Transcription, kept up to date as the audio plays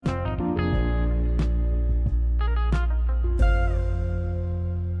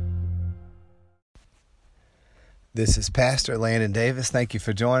This is Pastor Landon Davis. Thank you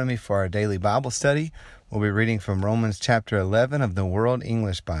for joining me for our daily Bible study. We'll be reading from Romans chapter 11 of the World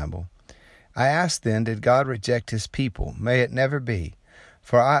English Bible. I ask then, did God reject his people? May it never be.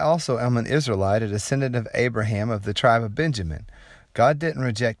 For I also am an Israelite, a descendant of Abraham of the tribe of Benjamin. God didn't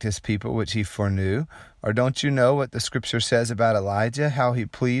reject his people, which he foreknew. Or don't you know what the scripture says about Elijah, how he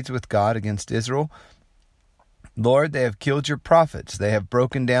pleads with God against Israel? Lord, they have killed your prophets. They have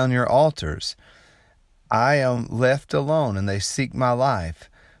broken down your altars. I am left alone, and they seek my life.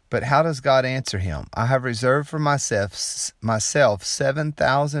 But how does God answer him? I have reserved for myself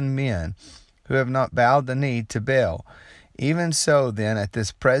 7,000 men who have not bowed the knee to Baal. Even so, then, at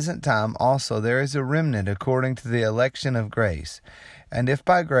this present time also there is a remnant according to the election of grace. And if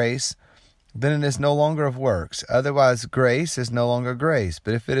by grace, then it is no longer of works. Otherwise, grace is no longer grace.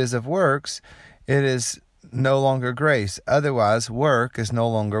 But if it is of works, it is no longer grace. Otherwise, work is no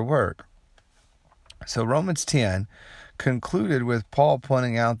longer work. So Romans 10 concluded with Paul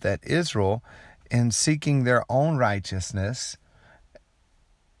pointing out that Israel, in seeking their own righteousness,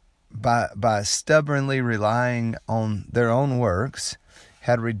 by stubbornly relying on their own works,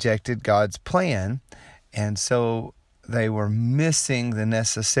 had rejected God's plan, and so they were missing the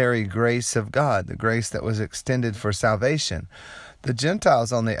necessary grace of God, the grace that was extended for salvation. The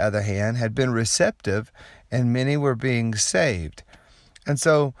Gentiles, on the other hand, had been receptive, and many were being saved. And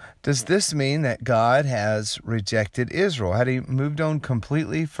so, does this mean that God has rejected Israel? Had he moved on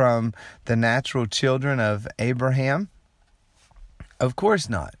completely from the natural children of Abraham? Of course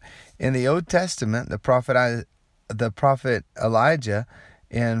not. In the Old Testament, the prophet Elijah,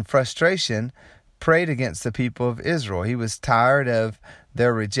 in frustration, prayed against the people of Israel. He was tired of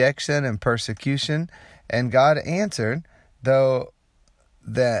their rejection and persecution, and God answered, though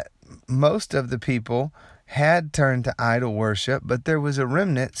that most of the people had turned to idol worship, but there was a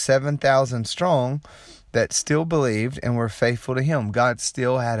remnant, 7,000 strong, that still believed and were faithful to him. God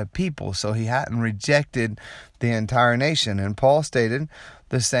still had a people, so he hadn't rejected the entire nation. And Paul stated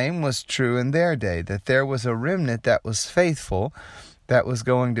the same was true in their day, that there was a remnant that was faithful, that was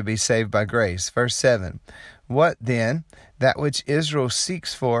going to be saved by grace. Verse 7, what then? That which Israel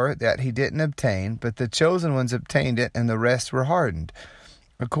seeks for, that he didn't obtain, but the chosen ones obtained it, and the rest were hardened.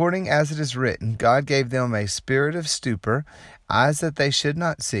 According as it is written, God gave them a spirit of stupor, eyes that they should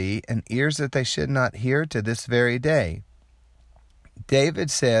not see, and ears that they should not hear to this very day.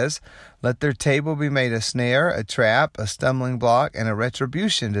 David says, let their table be made a snare, a trap, a stumbling block, and a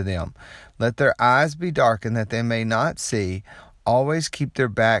retribution to them. Let their eyes be darkened that they may not see, always keep their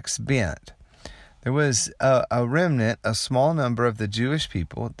backs bent. There was a remnant, a small number of the Jewish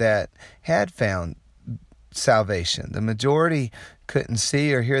people that had found salvation. The majority couldn't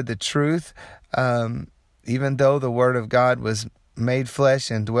see or hear the truth, even though the Word of God was made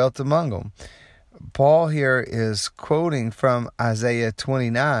flesh and dwelt among them. Paul here is quoting from Isaiah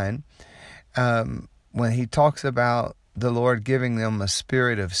 29 when he talks about the Lord giving them a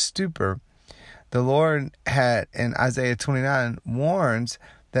spirit of stupor. The Lord had, in Isaiah 29, warns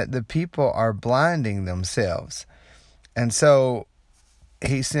that the people are blinding themselves. And so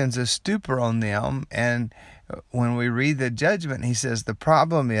he sends a stupor on them, and when we read the judgment, he says the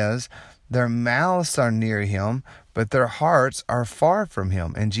problem is their mouths are near him, but their hearts are far from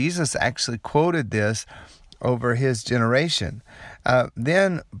him. And Jesus actually quoted this over his generation.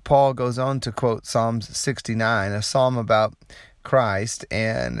 Then Paul goes on to quote Psalms 69, a psalm about Christ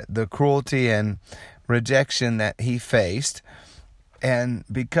and the cruelty and rejection that he faced. And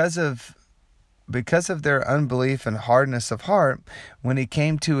because of their unbelief and hardness of heart, when he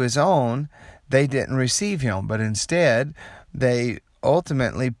came to his own, they didn't receive him, but instead they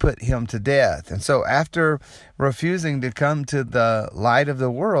ultimately put him to death. And so after refusing to come to the light of the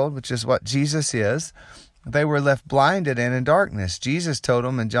world, which is what Jesus is, they were left blinded and in darkness. Jesus told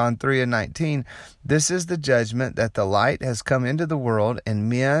them in John 3:19, this is the judgment, that the light has come into the world, and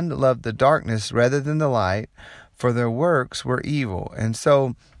men loved the darkness rather than the light, for their works were evil. And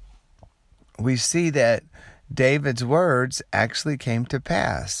so we see that David's words actually came to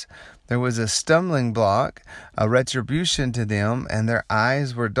pass. There was a stumbling block, a retribution to them, and their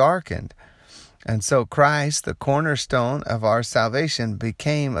eyes were darkened. And so Christ, the cornerstone of our salvation,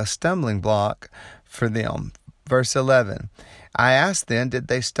 became a stumbling block for them. Verse 11, I asked then, did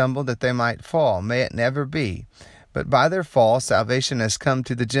they stumble that they might fall? May it never be. But by their fall, salvation has come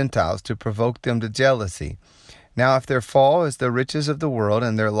to the Gentiles to provoke them to jealousy. Now if their fall is the riches of the world,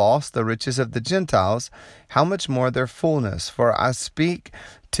 and their loss the riches of the Gentiles, how much more their fullness? For I speak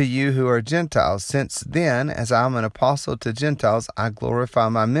to you who are Gentiles, since then, as I am an apostle to Gentiles, I glorify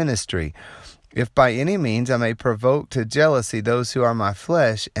my ministry, if by any means I may provoke to jealousy those who are my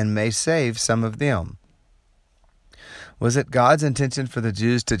flesh, and may save some of them. Was it God's intention for the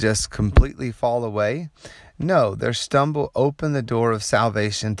Jews to just completely fall away? No, their stumble opened the door of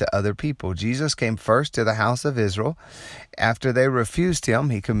salvation to other people. Jesus came first to the house of Israel. After they refused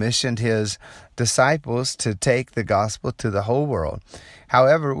him, he commissioned his disciples to take the gospel to the whole world.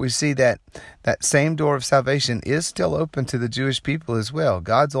 However, we see that same door of salvation is still open to the Jewish people as well.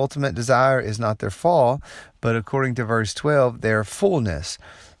 God's ultimate desire is not their fall, but according to verse 12, their fullness.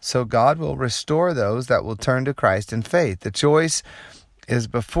 So God will restore those that will turn to Christ in faith. The choice is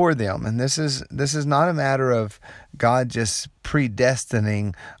before them, and this is not a matter of God just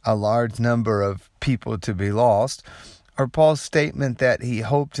predestining a large number of people to be lost, or Paul's statement that he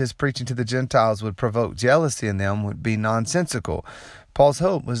hoped his preaching to the Gentiles would provoke jealousy in them would be nonsensical. Paul's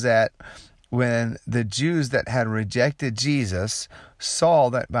hope was that when the Jews that had rejected Jesus saw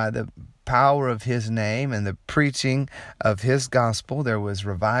that by the power of his name and the preaching of his gospel, there was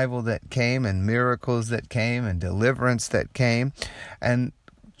revival that came and miracles that came and deliverance that came, and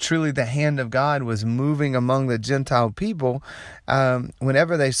truly the hand of God was moving among the Gentile people.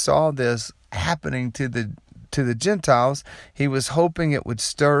 Whenever they saw this happening to the Gentiles, he was hoping it would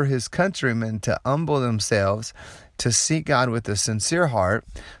stir his countrymen to humble themselves, to seek God with a sincere heart,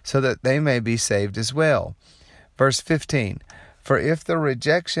 so that they may be saved as well. Verse 15, for if the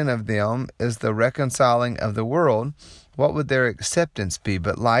rejection of them is the reconciling of the world, what would their acceptance be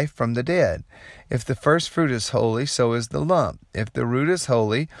but life from the dead? If the first fruit is holy, so is the lump. If the root is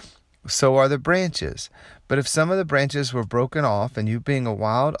holy, so are the branches. But if some of the branches were broken off, and you being a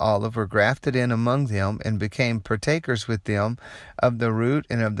wild olive were grafted in among them, and became partakers with them of the root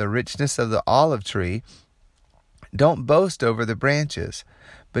and of the richness of the olive tree, don't boast over the branches.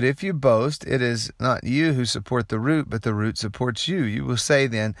 But if you boast, it is not you who support the root, but the root supports you. You will say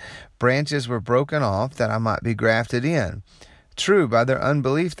then, branches were broken off, that I might be grafted in. True, by their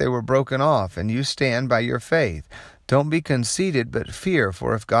unbelief they were broken off, and you stand by your faith. Don't be conceited, but fear,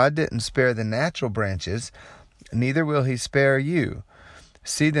 for if God didn't spare the natural branches, neither will he spare you.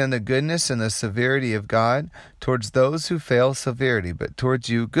 See then the goodness and the severity of God towards those who fail severity, but towards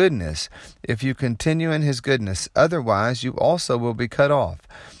you goodness, if you continue in his goodness. Otherwise you also will be cut off.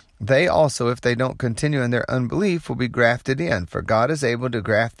 They also, if they don't continue in their unbelief, will be grafted in, for God is able to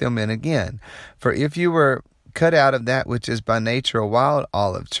graft them in again. For if you were cut out of that which is by nature a wild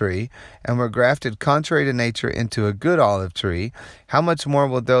olive tree, and were grafted contrary to nature into a good olive tree, how much more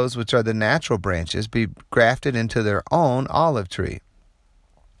will those which are the natural branches be grafted into their own olive tree?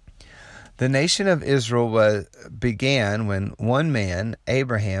 The nation of Israel began when one man,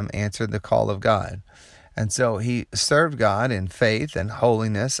 Abraham, answered the call of God. And so he served God in faith and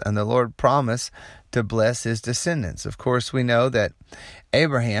holiness, and the Lord promised to bless his descendants. Of course, we know that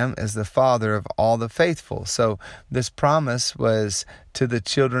Abraham is the father of all the faithful. So this promise was to the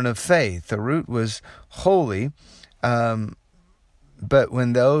children of faith. The root was holy, but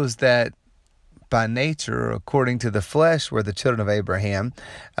when those that by nature, or according to the flesh, were the children of Abraham,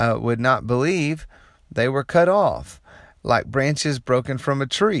 would not believe, they were cut off, like branches broken from a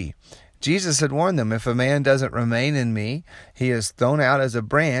tree. Jesus had warned them, if a man doesn't remain in me, he is thrown out as a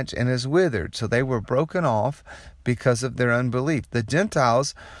branch and is withered. So they were broken off because of their unbelief. The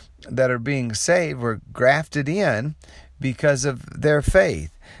Gentiles that are being saved were grafted in because of their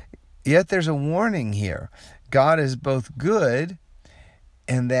faith. Yet there's a warning here. God is both good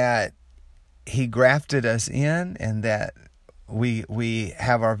in that he grafted us in, and that we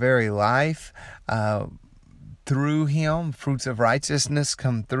have our very life through him. Fruits of righteousness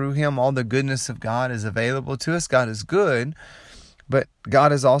come through him. All the goodness of God is available to us. God is good, but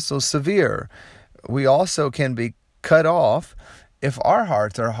God is also severe. We also can be cut off if our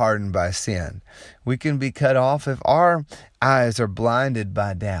hearts are hardened by sin. We can be cut off if our eyes are blinded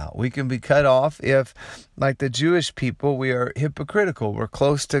by doubt. We can be cut off if, like the Jewish people, we are hypocritical. We're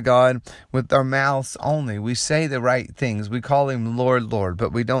close to God with our mouths only. We say the right things. We call him Lord, Lord,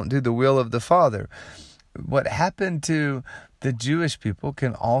 but we don't do the will of the Father. What happened to the Jewish people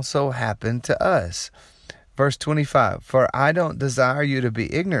can also happen to us. Verse 25, for I don't desire you to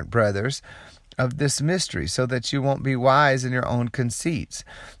be ignorant, brothers, of this mystery, so that you won't be wise in your own conceits,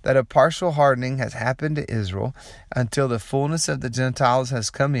 that a partial hardening has happened to Israel until the fullness of the Gentiles has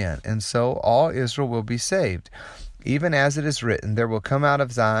come in, and so all Israel will be saved. Even as it is written, there will come out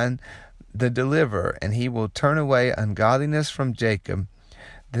of Zion the deliverer, and he will turn away ungodliness from Jacob.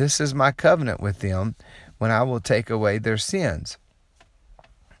 This is my covenant with them, when I will take away their sins.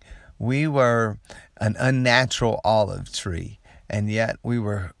 We were an unnatural olive tree, and yet we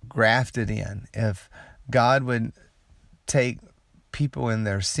were grafted in. If God would take people in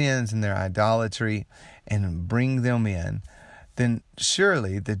their sins and their idolatry and bring them in, then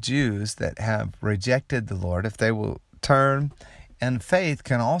surely the Jews that have rejected the Lord, if they will turn, and faith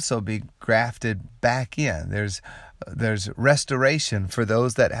can also be grafted back in. There's restoration for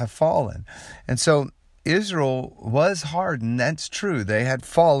those that have fallen. And so Israel was hardened. That's true. They had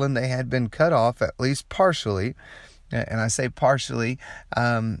fallen. They had been cut off, at least partially. And I say partially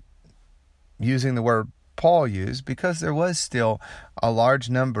using the word Paul used, because there was still a large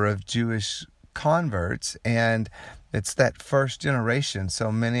number of Jewish converts, and it's that first generation.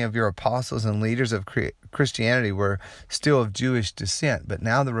 So many of your apostles and leaders of Christianity were still of Jewish descent, but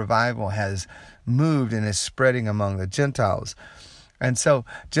now the revival has moved and is spreading among the Gentiles. And so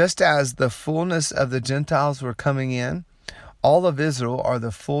just as the fullness of the Gentiles were coming in, all of Israel, or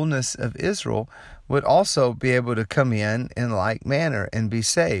the fullness of Israel, would also be able to come in like manner and be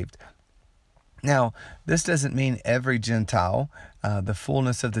saved. Now, this doesn't mean every Gentile. The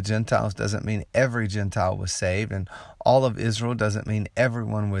fullness of the Gentiles doesn't mean every Gentile was saved, and all of Israel doesn't mean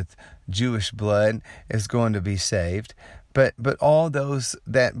everyone with Jewish blood is going to be saved. But all those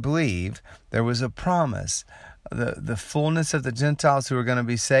that believe, there was a promise. The fullness of the Gentiles who are going to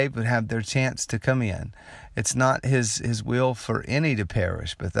be saved would have their chance to come in. It's not his will for any to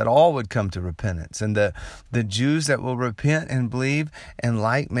perish, but that all would come to repentance. And the Jews that will repent and believe in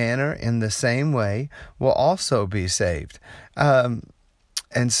like manner in the same way will also be saved. And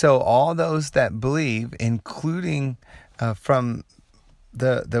so all those that believe, including from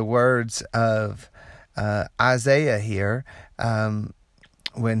the words of Isaiah here,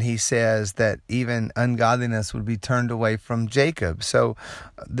 when he says that even ungodliness would be turned away from Jacob. So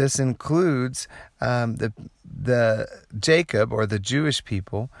this includes the Jacob, or the Jewish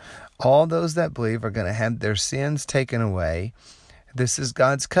people. All those that believe are going to have their sins taken away. This is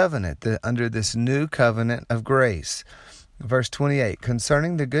God's covenant, under this new covenant of grace. Verse 28,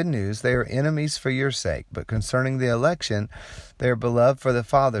 concerning the good news, they are enemies for your sake, but concerning the election, they are beloved for the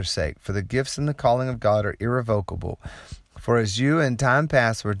Father's sake, for the gifts and the calling of God are irrevocable. For as you in time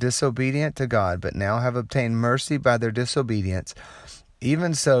past were disobedient to God, but now have obtained mercy by their disobedience,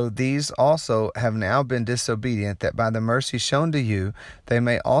 even so these also have now been disobedient, that by the mercy shown to you they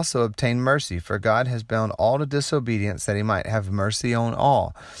may also obtain mercy. For God has bound all to disobedience, that he might have mercy on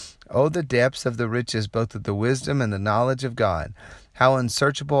all. O the depths of the riches, both of the wisdom and the knowledge of God! How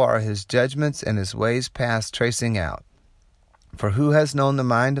unsearchable are his judgments, and his ways past tracing out! For who has known the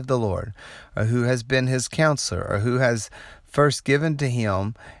mind of the Lord, or who has been his counselor, or who has first given to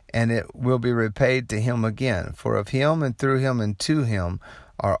him, and it will be repaid to him again? For of him, and through him, and to him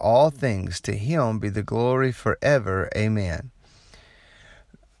are all things. To him be the glory forever. Amen.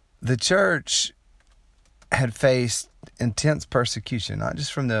 The church had faced intense persecution, not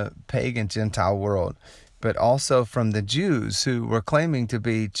just from the pagan Gentile world, but also from the Jews who were claiming to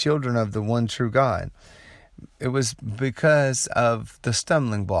be children of the one true God. It was because of the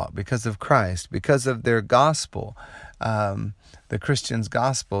stumbling block, because of Christ, because of their gospel, the Christians'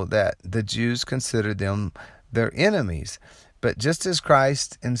 gospel, that the Jews considered them their enemies. But just as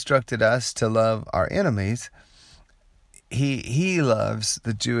Christ instructed us to love our enemies, he loves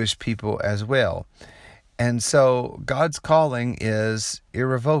the Jewish people as well. And so God's calling is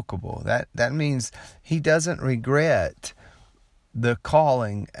irrevocable. That means he doesn't regret the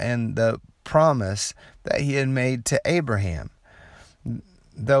calling and the promise that he had made to Abraham.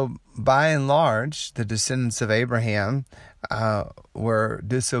 Though by and large the descendants of Abraham were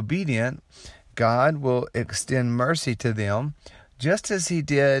disobedient, God will extend mercy to them, just as he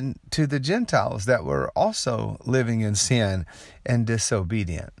did to the Gentiles that were also living in sin and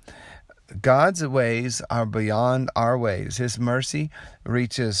disobedient. God's ways are beyond our ways. His mercy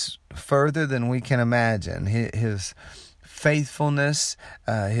reaches further than we can imagine. His faithfulness,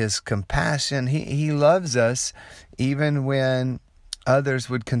 his compassion, he loves us even when others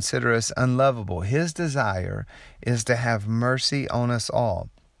would consider us unlovable. His desire is to have mercy on us all.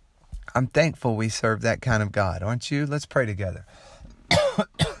 I'm thankful we serve that kind of God, aren't you? Let's pray together.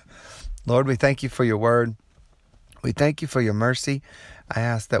 Lord, we thank you for your word. We thank you for your mercy. I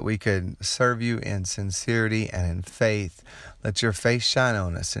ask that we could serve you in sincerity and in faith. Let your face shine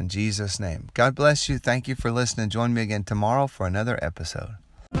on us in Jesus' name. God bless you. Thank you for listening. Join me again tomorrow for another episode.